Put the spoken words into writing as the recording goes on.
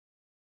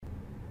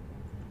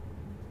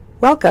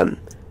Welcome!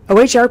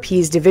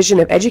 OHRP's Division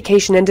of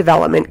Education and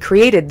Development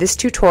created this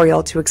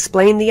tutorial to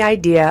explain the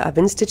idea of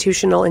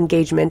institutional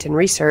engagement in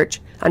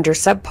research under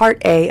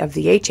Subpart A of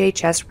the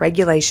HHS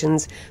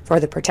Regulations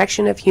for the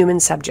Protection of Human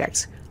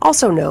Subjects,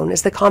 also known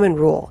as the Common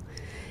Rule.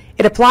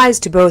 It applies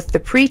to both the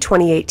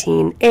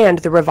pre-2018 and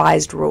the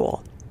revised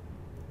rule.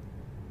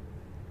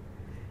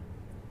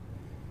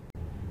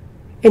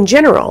 In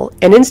general,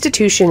 an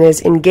institution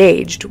is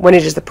engaged when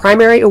it is the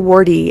primary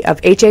awardee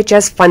of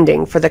HHS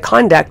funding for the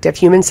conduct of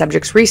human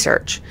subjects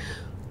research,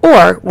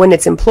 or when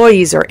its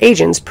employees or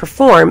agents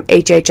perform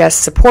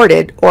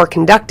HHS-supported or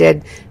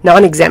conducted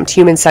non-exempt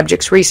human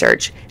subjects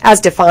research, as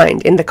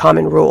defined in the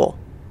Common Rule.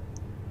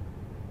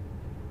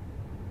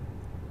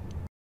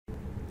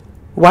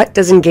 What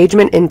does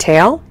engagement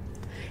entail?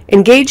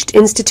 Engaged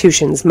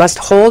institutions must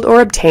hold or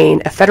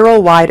obtain a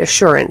federal-wide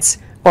assurance,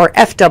 or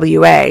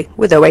FWA,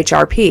 with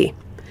OHRP.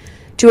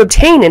 To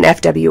obtain an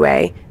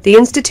FWA, the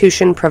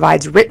institution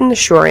provides written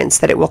assurance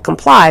that it will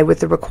comply with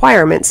the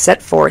requirements set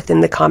forth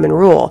in the Common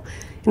Rule,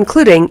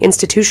 including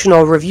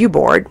Institutional Review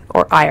Board,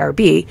 or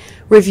IRB,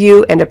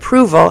 review and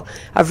approval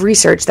of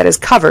research that is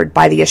covered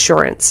by the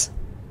assurance.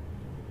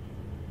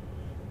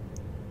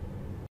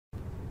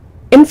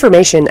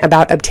 Information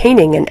about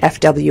obtaining an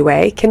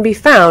FWA can be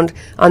found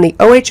on the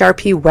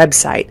OHRP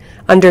website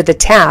under the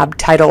tab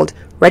titled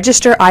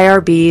Register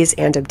IRBs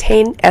and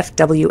Obtain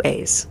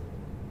FWAs.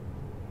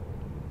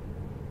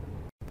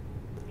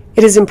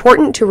 It is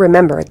important to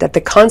remember that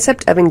the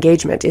concept of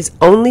engagement is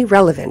only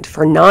relevant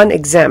for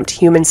non-exempt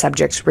human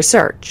subjects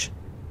research.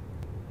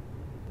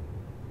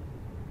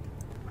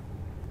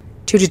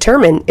 To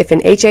determine if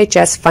an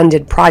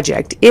HHS-funded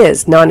project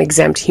is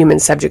non-exempt human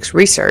subjects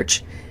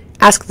research,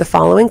 ask the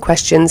following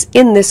questions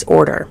in this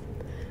order.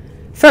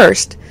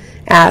 First,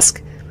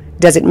 ask,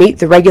 does it meet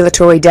the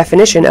regulatory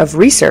definition of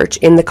research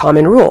in the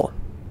Common Rule?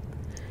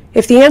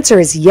 If the answer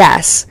is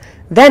yes,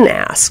 then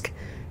ask,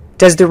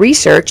 does the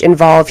research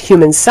involve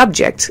human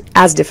subjects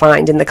as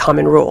defined in the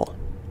Common Rule?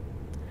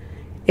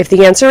 If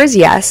the answer is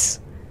yes,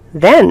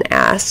 then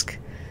ask,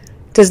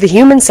 does the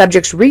human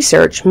subjects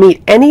research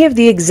meet any of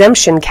the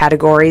exemption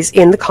categories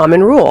in the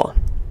Common Rule?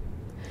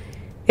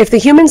 If the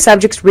human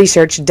subjects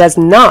research does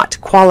not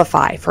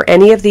qualify for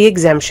any of the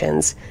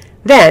exemptions,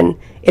 then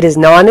it is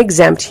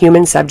non-exempt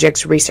human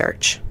subjects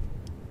research.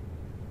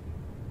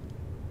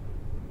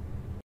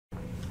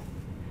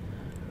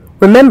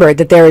 Remember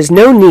that there is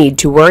no need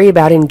to worry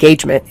about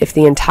engagement if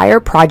the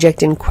entire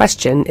project in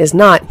question is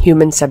not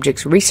human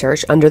subjects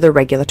research under the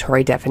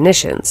regulatory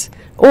definitions,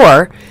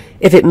 or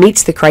if it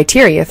meets the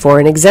criteria for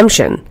an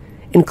exemption,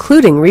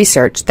 including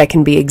research that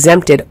can be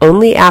exempted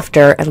only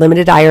after a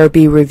limited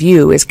IRB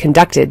review is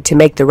conducted to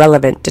make the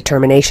relevant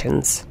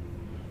determinations.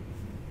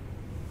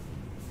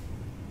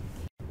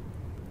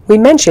 We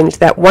mentioned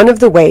that one of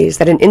the ways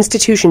that an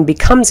institution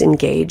becomes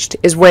engaged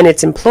is when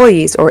its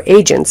employees or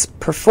agents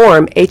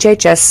perform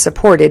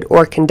HHS-supported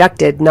or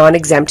conducted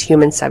non-exempt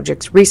human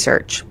subjects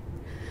research.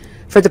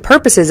 For the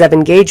purposes of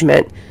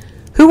engagement,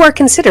 who are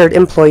considered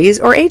employees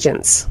or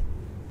agents?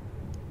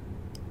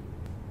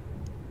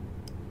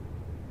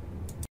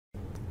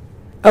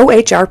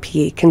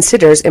 OHRP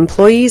considers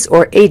employees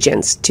or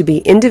agents to be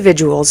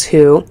individuals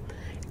who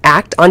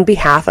act on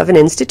behalf of an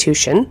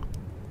institution,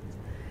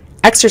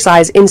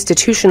 exercise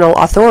institutional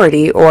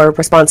authority or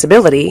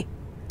responsibility,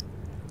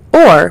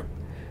 or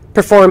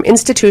perform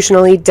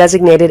institutionally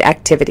designated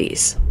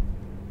activities.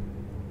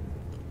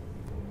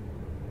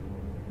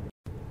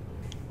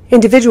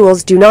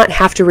 Individuals do not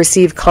have to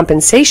receive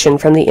compensation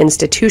from the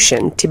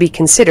institution to be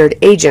considered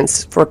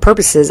agents for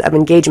purposes of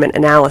engagement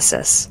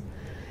analysis.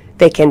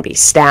 They can be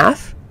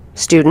staff,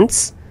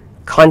 students,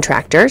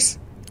 contractors,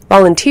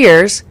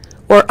 volunteers,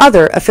 or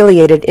other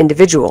affiliated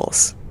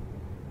individuals.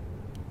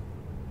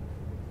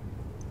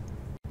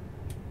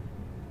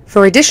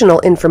 For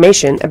additional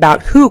information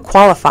about who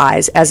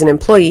qualifies as an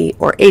employee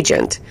or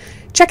agent,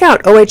 check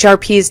out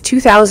OHRP's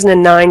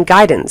 2009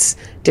 guidance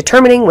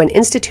determining when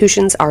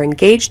institutions are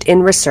engaged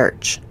in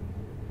research.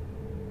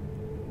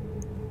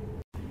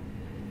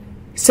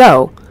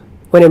 So,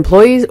 when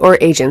employees or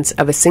agents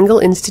of a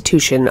single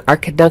institution are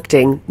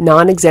conducting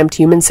non-exempt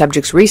human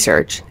subjects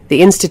research,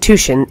 the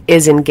institution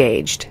is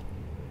engaged.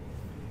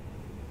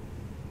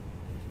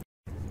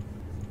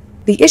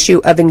 The issue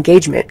of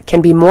engagement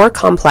can be more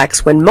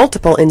complex when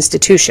multiple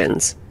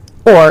institutions,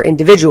 or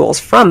individuals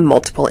from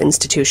multiple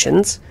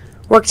institutions,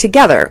 work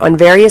together on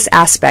various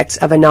aspects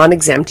of a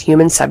non-exempt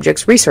human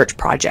subjects research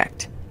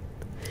project.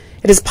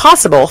 It is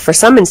possible for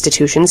some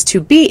institutions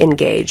to be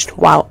engaged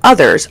while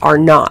others are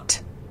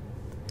not.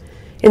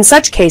 In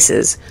such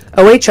cases,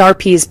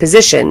 OHRP's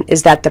position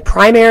is that the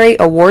primary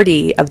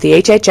awardee of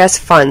the HHS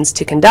funds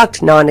to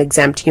conduct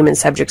non-exempt human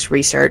subjects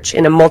research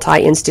in a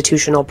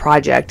multi-institutional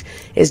project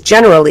is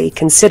generally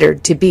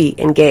considered to be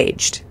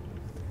engaged.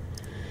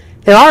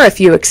 There are a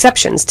few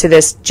exceptions to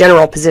this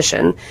general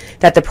position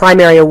that the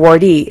primary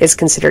awardee is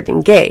considered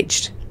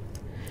engaged.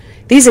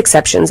 These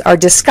exceptions are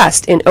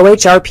discussed in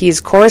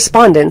OHRP's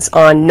correspondence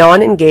on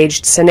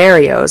non-engaged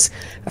scenarios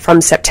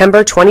from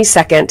September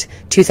 22,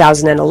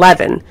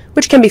 2011,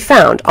 which can be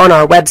found on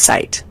our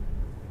website.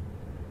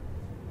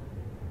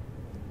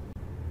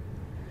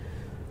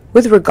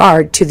 With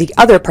regard to the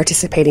other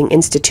participating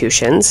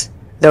institutions,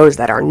 those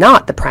that are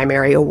not the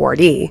primary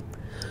awardee,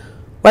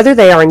 whether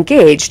they are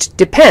engaged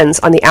depends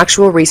on the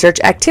actual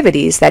research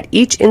activities that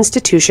each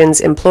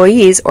institution's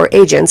employees or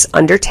agents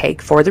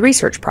undertake for the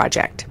research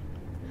project.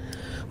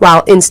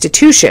 While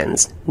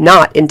institutions,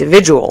 not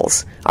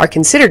individuals, are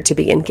considered to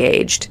be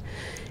engaged,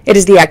 it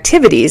is the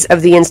activities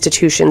of the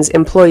institution's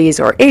employees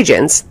or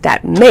agents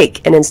that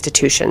make an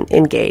institution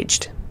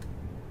engaged.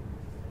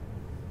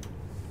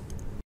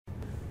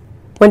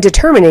 When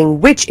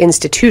determining which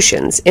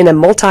institutions in a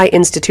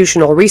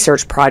multi-institutional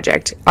research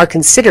project are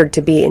considered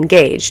to be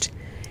engaged,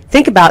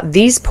 think about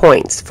these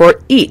points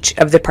for each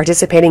of the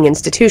participating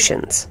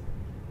institutions.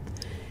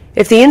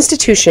 If the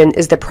institution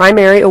is the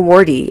primary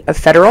awardee of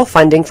federal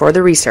funding for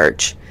the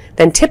research,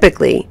 then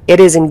typically it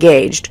is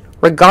engaged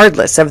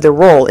regardless of the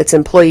role its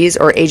employees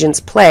or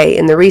agents play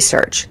in the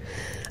research,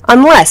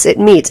 unless it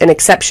meets an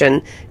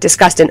exception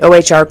discussed in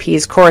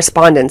OHRP's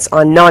correspondence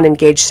on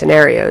non-engaged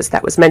scenarios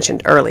that was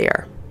mentioned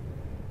earlier.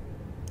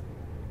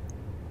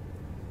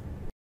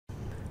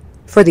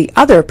 For the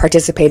other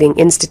participating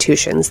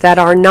institutions that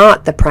are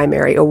not the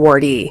primary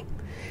awardee,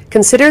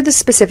 consider the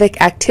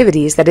specific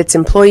activities that its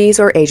employees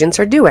or agents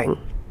are doing.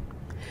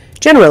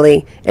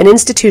 Generally, an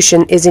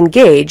institution is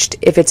engaged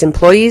if its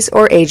employees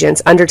or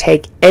agents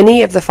undertake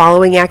any of the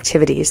following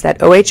activities that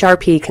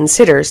OHRP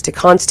considers to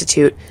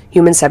constitute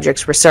human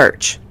subjects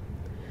research.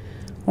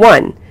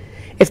 1.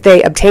 If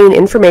they obtain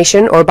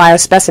information or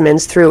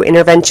biospecimens through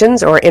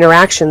interventions or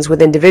interactions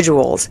with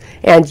individuals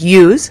and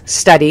use,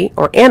 study,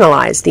 or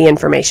analyze the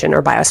information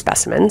or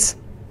biospecimens.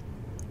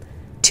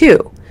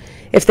 2.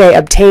 If they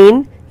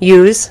obtain,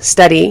 use,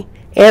 study,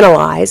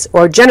 analyze,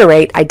 or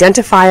generate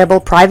identifiable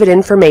private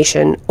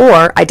information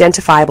or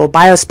identifiable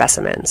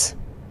biospecimens.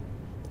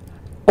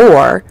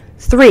 Or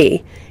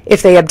 3.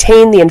 If they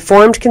obtain the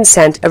informed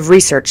consent of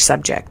research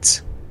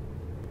subjects.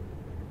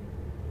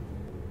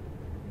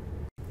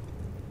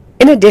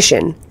 In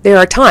addition, there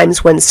are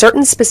times when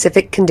certain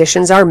specific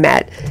conditions are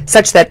met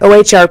such that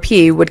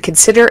OHRP would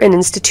consider an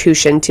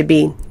institution to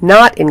be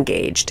not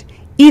engaged,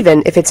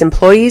 even if its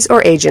employees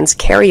or agents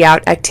carry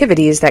out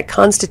activities that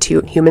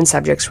constitute human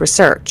subjects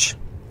research.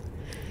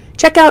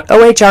 Check out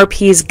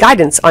OHRP's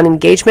guidance on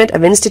engagement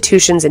of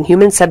institutions in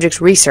human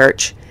subjects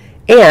research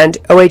and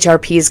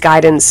OHRP's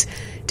guidance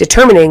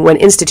determining when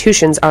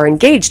institutions are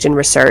engaged in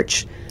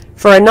research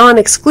for a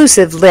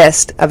non-exclusive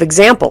list of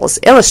examples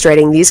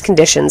illustrating these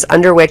conditions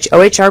under which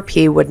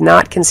OHRP would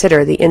not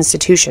consider the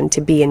institution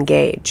to be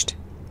engaged.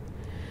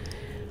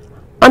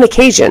 On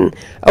occasion,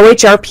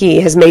 OHRP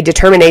has made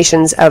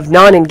determinations of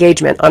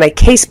non-engagement on a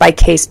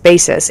case-by-case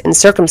basis in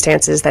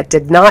circumstances that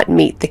did not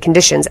meet the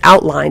conditions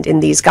outlined in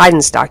these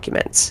guidance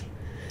documents.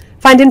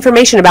 Find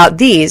information about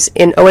these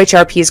in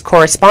OHRP's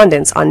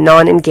correspondence on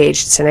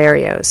non-engaged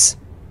scenarios.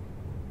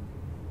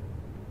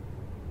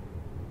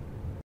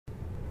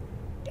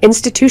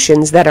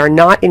 Institutions that are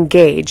not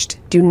engaged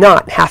do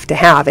not have to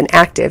have an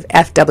active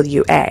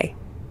FWA.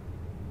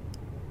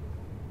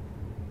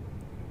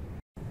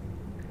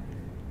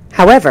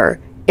 However,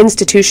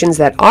 institutions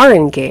that are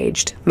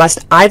engaged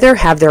must either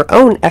have their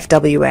own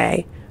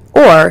FWA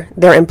or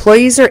their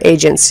employees or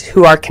agents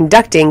who are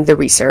conducting the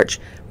research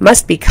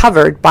must be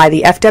covered by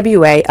the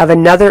FWA of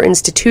another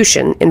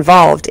institution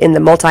involved in the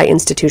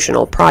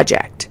multi-institutional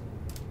project.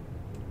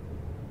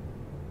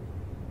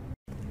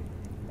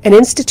 An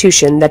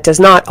institution that does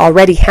not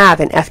already have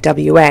an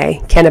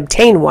FWA can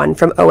obtain one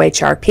from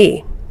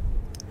OHRP.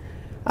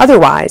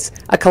 Otherwise,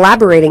 a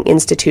collaborating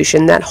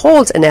institution that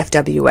holds an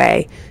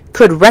FWA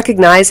could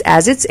recognize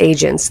as its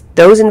agents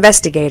those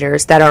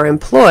investigators that are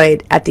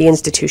employed at the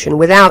institution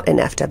without an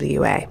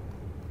FWA.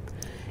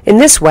 In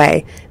this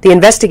way, the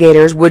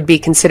investigators would be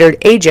considered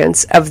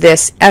agents of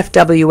this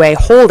FWA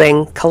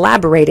holding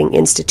collaborating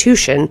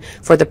institution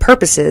for the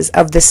purposes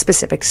of this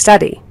specific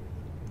study.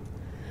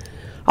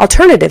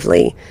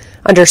 Alternatively,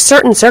 under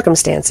certain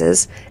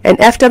circumstances, an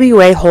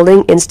FWA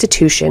holding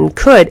institution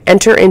could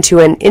enter into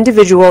an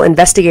individual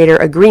investigator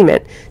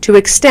agreement to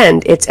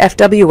extend its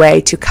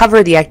FWA to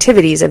cover the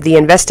activities of the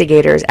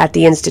investigators at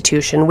the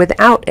institution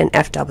without an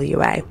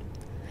FWA.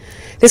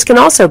 This can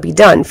also be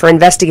done for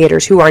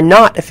investigators who are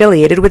not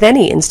affiliated with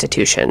any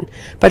institution,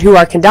 but who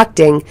are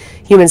conducting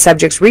human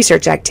subjects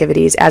research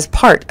activities as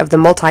part of the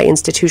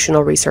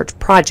multi-institutional research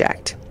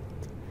project.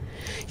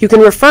 You can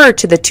refer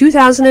to the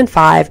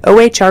 2005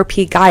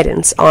 OHRP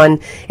guidance on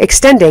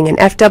extending an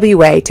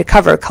FWA to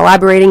cover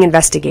collaborating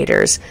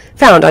investigators,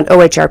 found on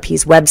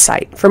OHRP's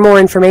website, for more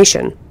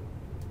information.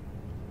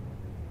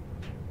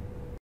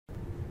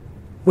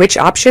 Which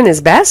option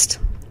is best?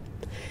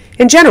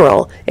 In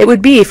general, it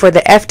would be for the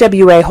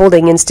FWA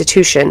holding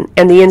institution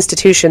and the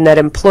institution that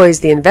employs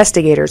the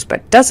investigators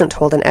but doesn't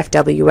hold an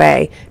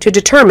FWA to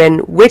determine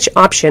which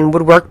option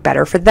would work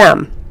better for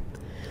them.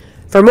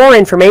 For more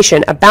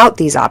information about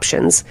these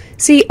options,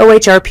 see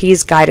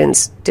OHRP's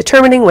guidance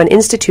determining when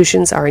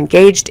institutions are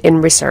engaged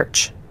in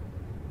research.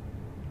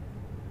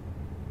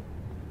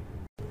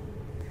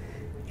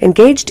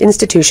 Engaged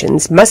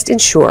institutions must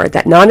ensure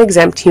that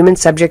non-exempt human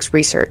subjects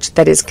research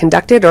that is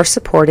conducted or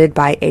supported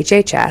by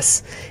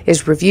HHS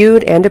is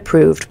reviewed and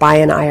approved by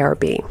an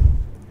IRB.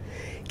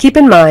 Keep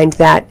in mind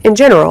that, in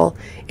general,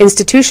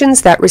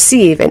 institutions that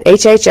receive an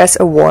HHS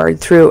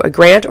award through a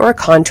grant or a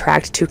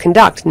contract to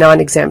conduct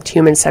non-exempt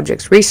human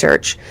subjects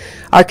research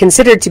are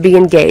considered to be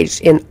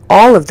engaged in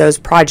all of those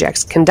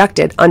projects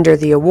conducted under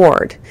the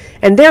award,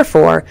 and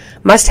therefore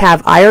must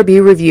have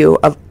IRB review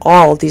of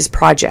all these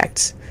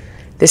projects.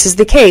 This is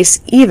the case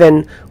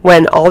even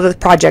when all the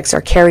projects are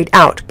carried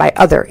out by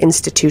other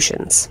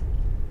institutions.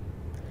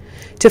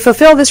 To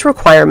fulfill this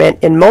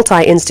requirement in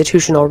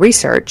multi-institutional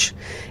research,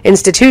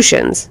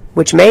 institutions,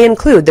 which may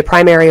include the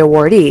primary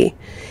awardee,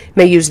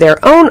 may use their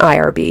own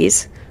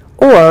IRBs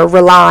or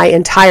rely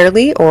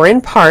entirely or in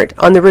part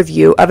on the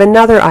review of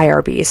another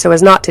IRB so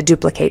as not to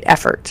duplicate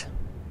effort.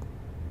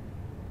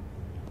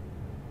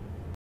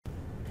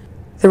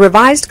 The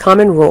Revised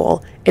Common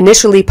Rule,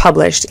 initially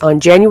published on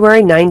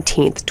January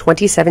 19,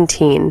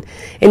 2017,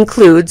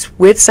 includes,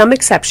 with some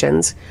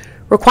exceptions,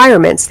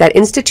 requirements that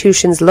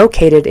institutions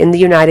located in the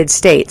United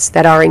States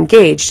that are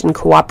engaged in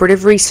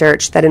cooperative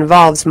research that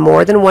involves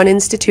more than one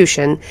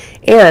institution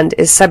and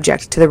is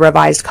subject to the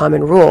Revised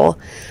Common Rule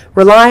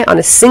rely on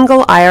a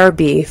single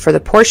IRB for the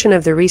portion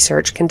of the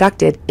research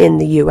conducted in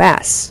the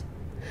U.S.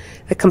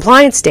 The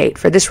compliance date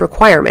for this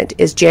requirement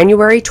is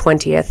January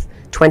 20,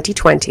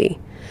 2020,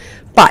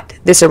 but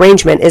this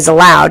arrangement is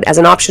allowed as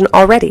an option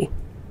already.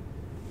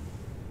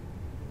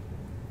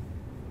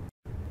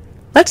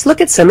 Let's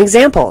look at some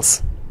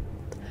examples.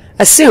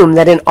 Assume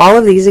that in all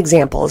of these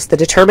examples, the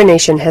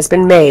determination has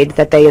been made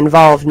that they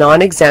involve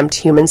non-exempt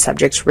human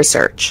subjects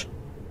research.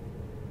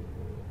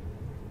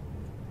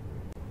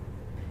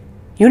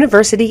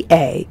 University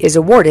A is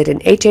awarded an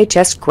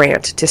HHS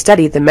grant to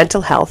study the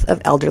mental health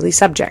of elderly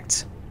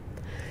subjects.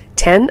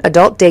 10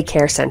 adult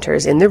daycare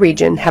centers in the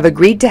region have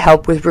agreed to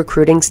help with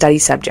recruiting study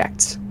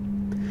subjects.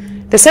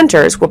 The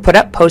centers will put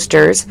up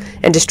posters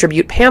and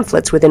distribute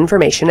pamphlets with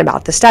information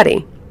about the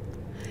study.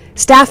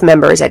 Staff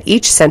members at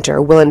each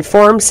center will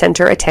inform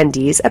center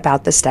attendees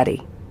about the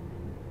study.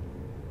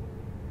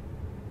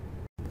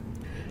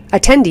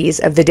 Attendees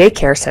of the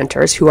daycare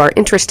centers who are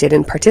interested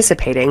in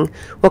participating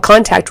will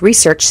contact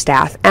research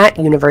staff at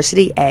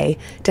University A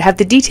to have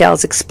the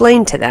details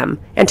explained to them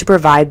and to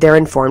provide their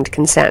informed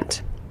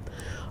consent.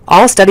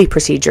 All study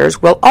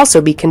procedures will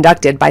also be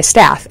conducted by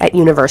staff at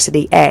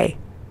University A.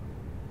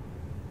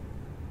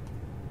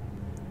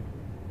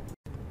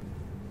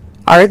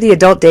 Are the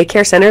adult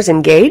daycare centers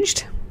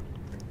engaged?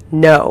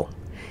 No.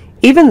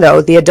 Even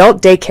though the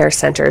adult daycare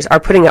centers are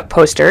putting up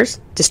posters,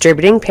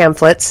 distributing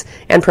pamphlets,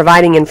 and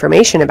providing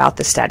information about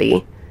the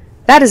study,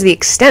 that is the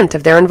extent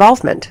of their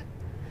involvement.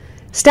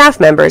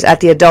 Staff members at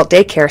the adult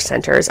daycare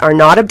centers are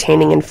not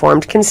obtaining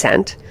informed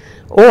consent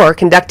or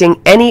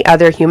conducting any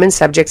other human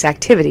subjects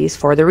activities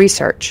for the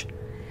research.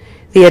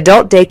 The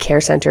adult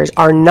daycare centers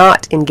are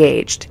not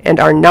engaged and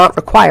are not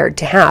required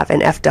to have an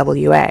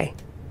FWA.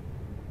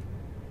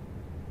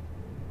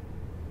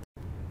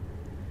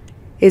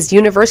 Is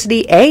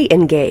University A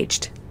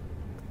engaged?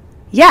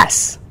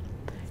 Yes.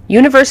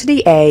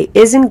 University A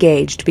is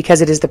engaged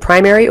because it is the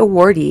primary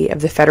awardee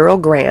of the federal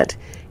grant,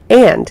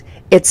 and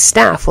its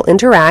staff will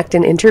interact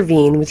and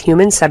intervene with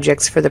human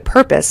subjects for the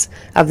purpose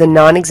of the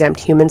non-exempt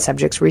human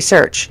subjects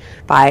research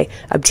by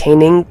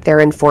obtaining their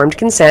informed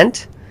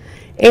consent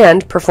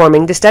and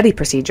performing the study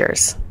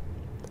procedures.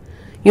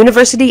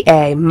 University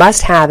A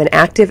must have an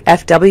active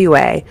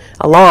FWA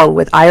along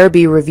with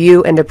IRB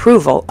review and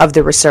approval of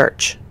the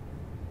research.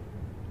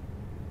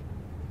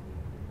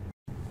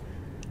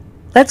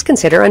 Let's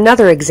consider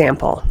another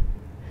example.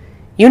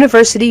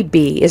 University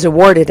B is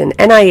awarded an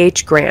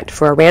NIH grant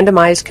for a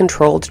randomized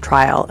controlled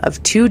trial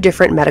of 2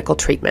 different medical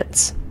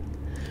treatments.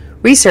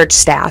 Research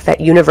staff at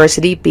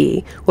University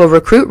B will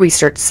recruit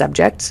research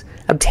subjects,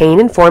 obtain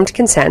informed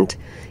consent,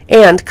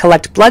 and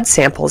collect blood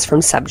samples from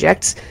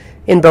subjects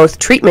in both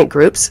treatment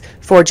groups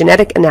for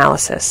genetic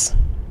analysis.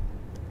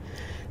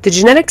 The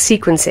genetic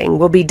sequencing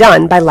will be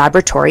done by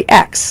Laboratory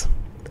X.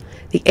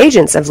 The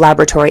agents of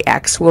Laboratory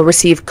X will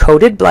receive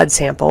coded blood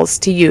samples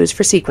to use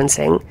for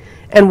sequencing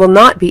and will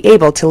not be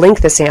able to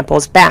link the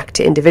samples back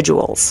to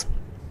individuals.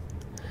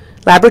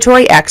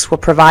 Laboratory X will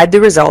provide the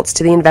results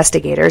to the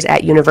investigators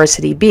at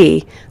University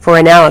B for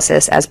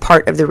analysis as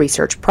part of the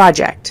research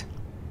project.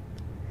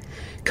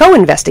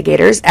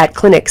 Co-investigators at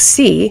Clinic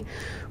C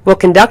will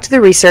conduct the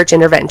research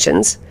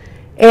interventions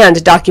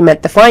and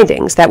document the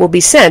findings that will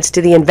be sent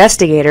to the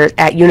investigators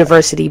at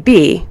University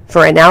B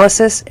for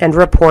analysis and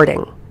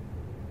reporting.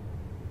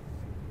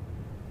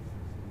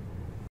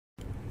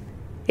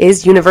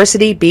 Is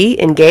University B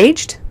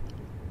engaged?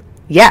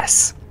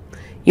 Yes.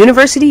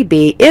 University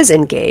B is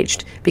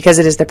engaged because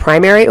it is the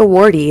primary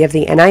awardee of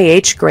the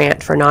NIH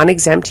grant for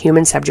non-exempt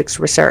human subjects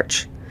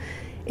research.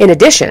 In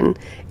addition,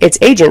 its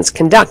agents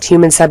conduct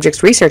human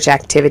subjects research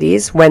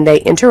activities when they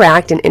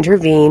interact and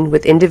intervene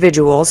with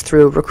individuals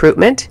through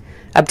recruitment,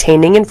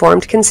 obtaining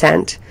informed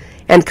consent,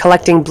 and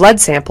collecting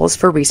blood samples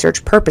for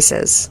research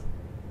purposes.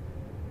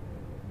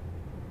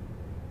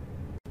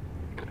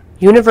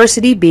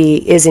 University B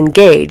is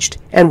engaged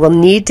and will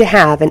need to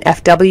have an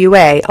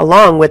FWA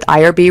along with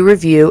IRB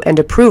review and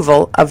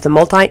approval of the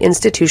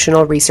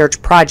multi-institutional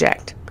research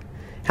project.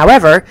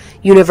 However,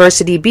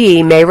 University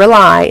B may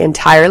rely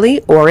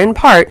entirely or in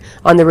part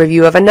on the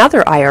review of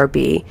another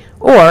IRB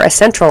or a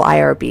central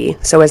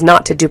IRB so as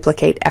not to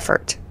duplicate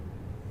effort.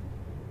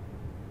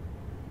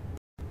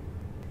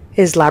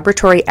 Is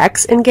Laboratory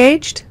X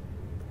engaged?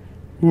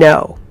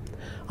 No.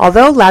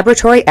 Although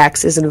Laboratory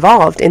X is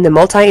involved in the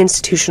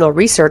multi-institutional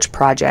research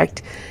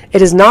project,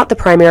 it is not the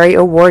primary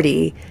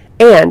awardee,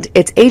 and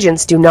its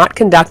agents do not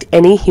conduct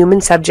any human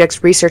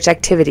subjects research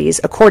activities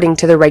according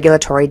to the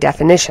regulatory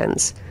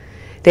definitions.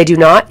 They do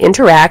not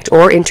interact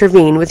or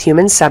intervene with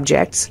human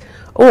subjects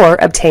or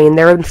obtain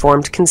their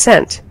informed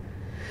consent.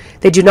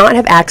 They do not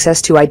have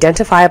access to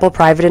identifiable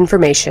private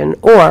information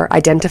or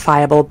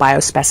identifiable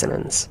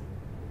biospecimens.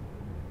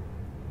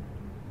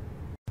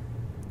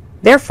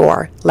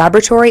 Therefore,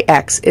 Laboratory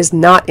X is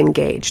not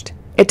engaged.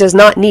 It does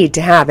not need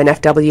to have an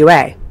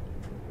FWA.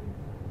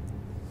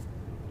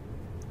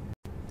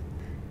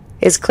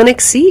 Is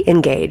Clinic C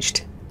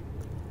engaged?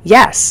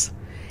 Yes.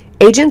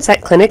 Agents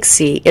at Clinic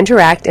C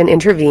interact and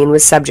intervene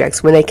with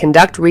subjects when they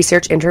conduct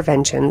research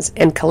interventions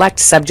and collect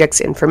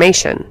subjects'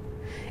 information.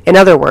 In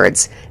other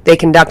words, they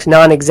conduct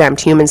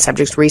non-exempt human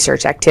subjects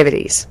research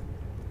activities.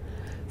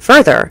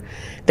 Further,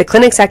 the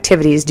clinic's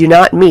activities do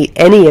not meet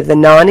any of the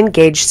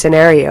non-engaged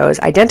scenarios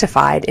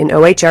identified in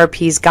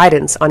OHRP's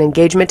guidance on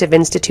engagement of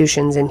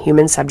institutions in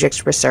human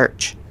subjects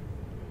research.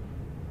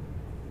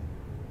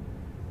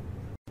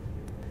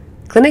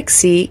 Clinic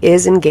C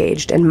is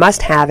engaged and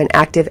must have an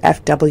active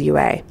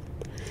FWA.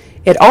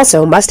 It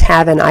also must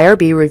have an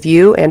IRB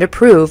review and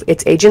approve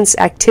its agents'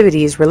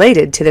 activities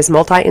related to this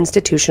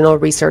multi-institutional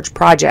research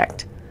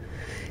project.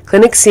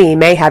 Clinic C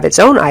may have its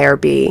own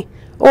IRB,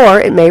 or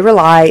it may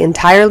rely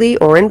entirely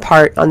or in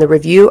part on the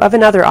review of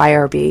another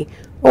IRB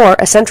or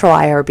a central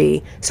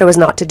IRB so as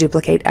not to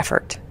duplicate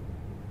effort.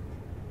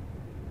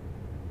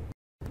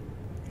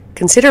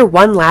 Consider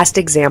one last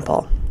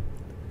example.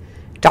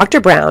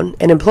 Dr. Brown,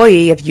 an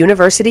employee of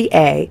University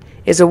A,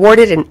 is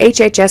awarded an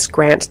HHS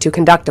grant to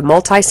conduct a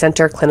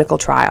multi-center clinical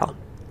trial.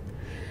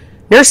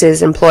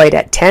 Nurses employed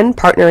at 10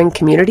 partnering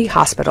community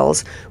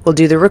hospitals will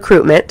do the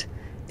recruitment,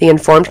 the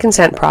informed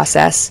consent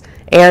process,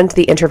 and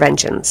the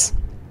interventions.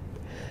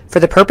 For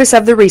the purpose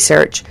of the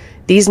research,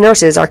 these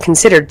nurses are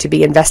considered to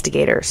be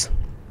investigators.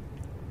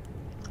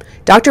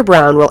 Dr.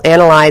 Brown will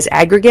analyze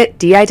aggregate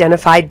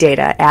de-identified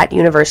data at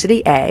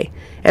University A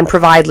and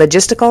provide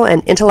logistical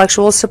and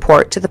intellectual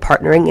support to the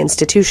partnering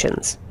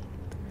institutions.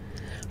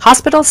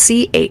 Hospital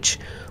CH,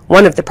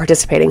 one of the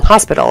participating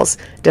hospitals,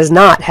 does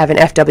not have an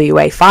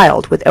FWA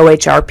filed with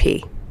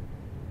OHRP.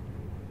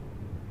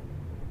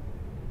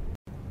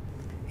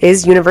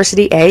 Is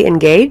University A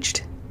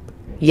engaged?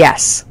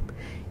 Yes.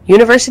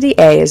 University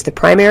A is the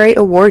primary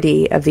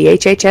awardee of the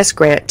HHS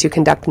grant to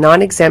conduct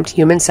non-exempt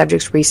human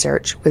subjects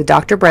research with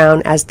Dr.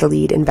 Brown as the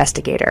lead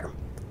investigator.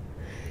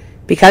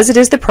 Because it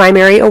is the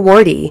primary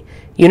awardee,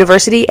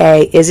 University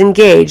A is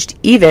engaged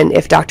even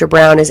if Dr.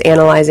 Brown is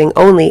analyzing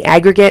only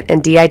aggregate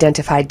and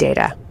de-identified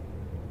data.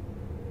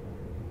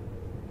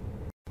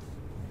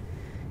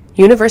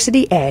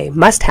 University A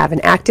must have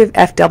an active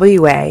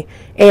FWA,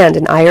 and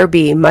an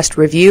IRB must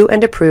review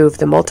and approve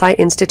the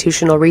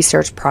multi-institutional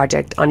research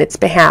project on its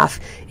behalf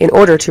in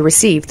order to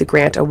receive the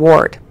grant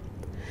award.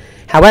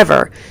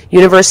 However,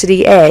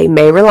 University A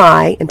may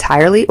rely,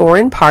 entirely or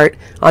in part,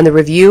 on the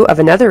review of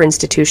another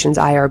institution's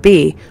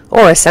IRB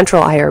or a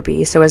central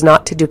IRB so as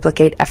not to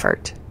duplicate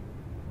effort.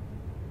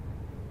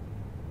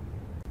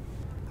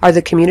 Are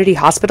the community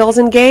hospitals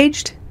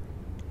engaged?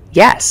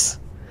 Yes.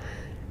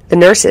 The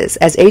nurses,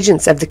 as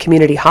agents of the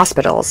community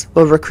hospitals,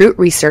 will recruit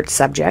research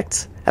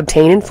subjects,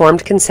 obtain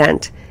informed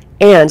consent,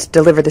 and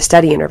deliver the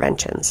study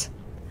interventions.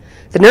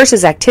 The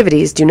nurses'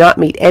 activities do not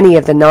meet any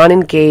of the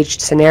non-engaged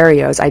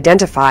scenarios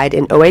identified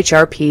in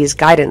OHRP's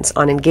guidance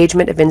on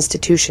engagement of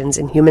institutions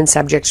in human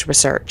subjects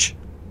research.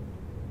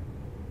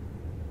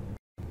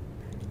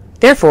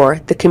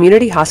 Therefore, the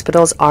community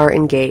hospitals are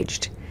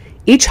engaged.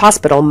 Each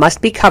hospital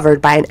must be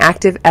covered by an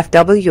active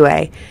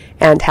FWA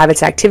and have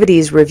its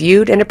activities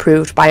reviewed and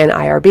approved by an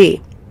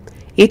IRB.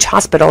 Each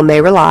hospital may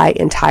rely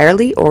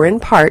entirely or in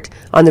part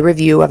on the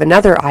review of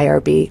another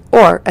IRB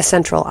or a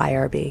central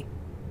IRB.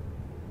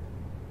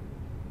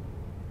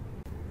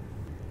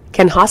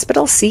 Can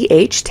Hospital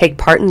CH take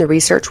part in the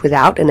research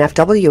without an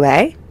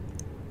FWA?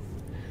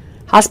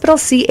 Hospital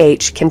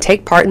CH can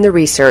take part in the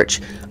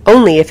research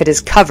only if it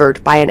is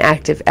covered by an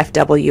active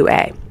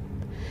FWA.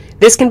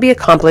 This can be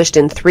accomplished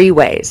in 3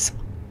 ways.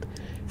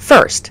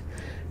 First,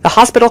 the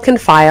hospital can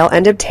file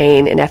and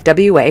obtain an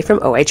FWA from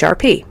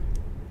OHRP.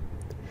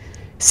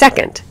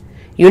 Second,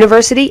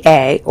 University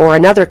A or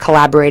another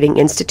collaborating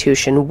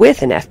institution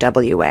with an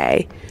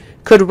FWA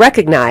could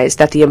recognize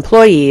that the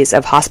employees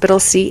of Hospital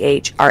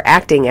CH are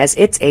acting as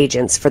its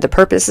agents for the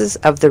purposes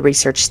of the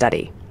research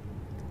study.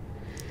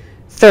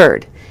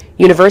 Third,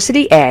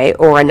 University A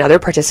or another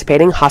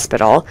participating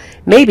hospital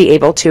may be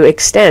able to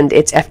extend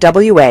its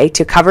FWA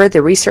to cover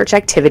the research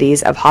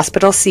activities of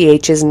Hospital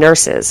CH's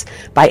nurses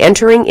by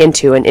entering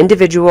into an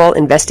Individual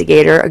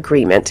Investigator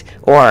Agreement,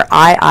 or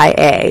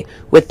IIA,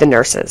 with the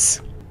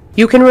nurses.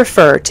 You can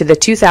refer to the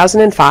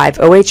 2005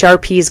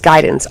 OHRP's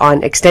guidance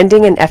on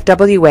extending an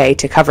FWA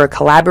to cover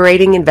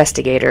collaborating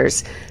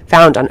investigators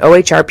found on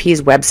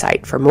OHRP's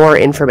website for more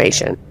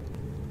information.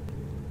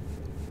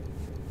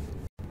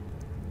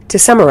 To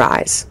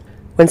summarize,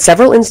 when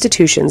several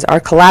institutions are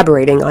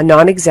collaborating on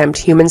non-exempt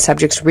human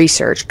subjects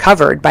research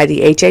covered by the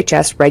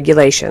HHS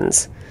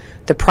regulations,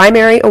 the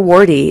primary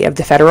awardee of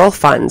the federal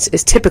funds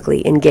is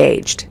typically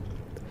engaged.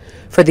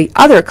 For the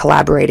other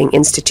collaborating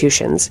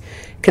institutions,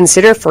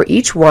 consider for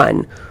each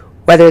one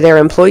whether their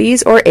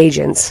employees or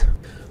agents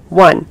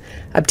 1.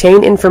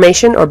 Obtain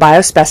information or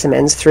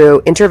biospecimens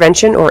through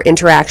intervention or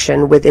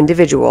interaction with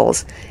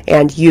individuals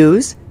and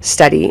use,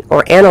 study,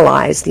 or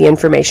analyze the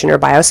information or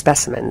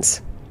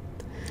biospecimens.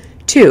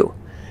 2.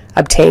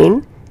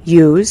 Obtain,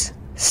 use,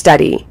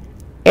 study,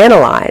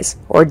 analyze,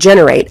 or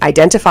generate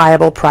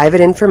identifiable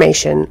private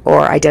information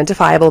or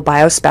identifiable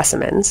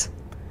biospecimens.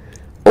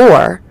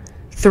 Or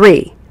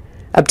 3.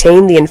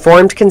 Obtain the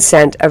informed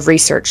consent of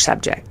research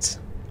subjects.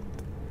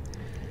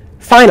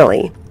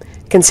 Finally,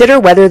 consider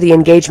whether the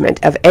engagement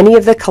of any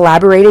of the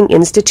collaborating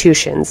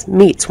institutions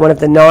meets one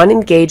of the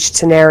non-engaged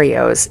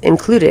scenarios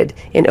included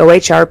in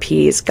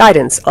OHRP's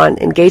guidance on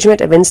engagement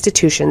of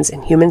institutions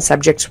in human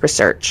subjects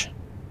research.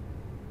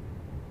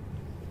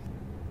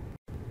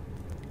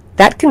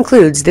 That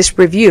concludes this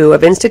review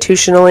of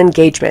institutional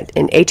engagement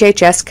in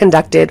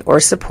HHS-conducted or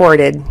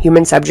supported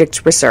human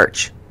subjects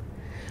research.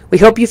 We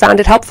hope you found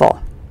it helpful.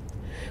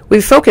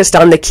 We've focused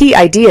on the key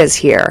ideas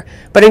here,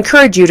 but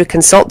encourage you to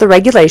consult the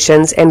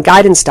regulations and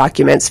guidance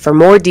documents for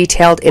more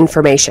detailed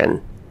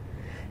information.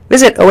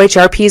 Visit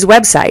OHRP's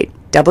website,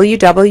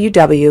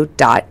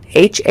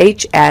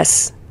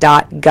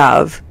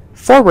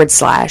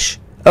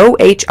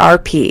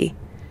 www.hhs.gov/OHRP,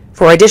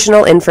 for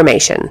additional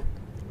information.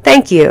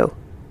 Thank you.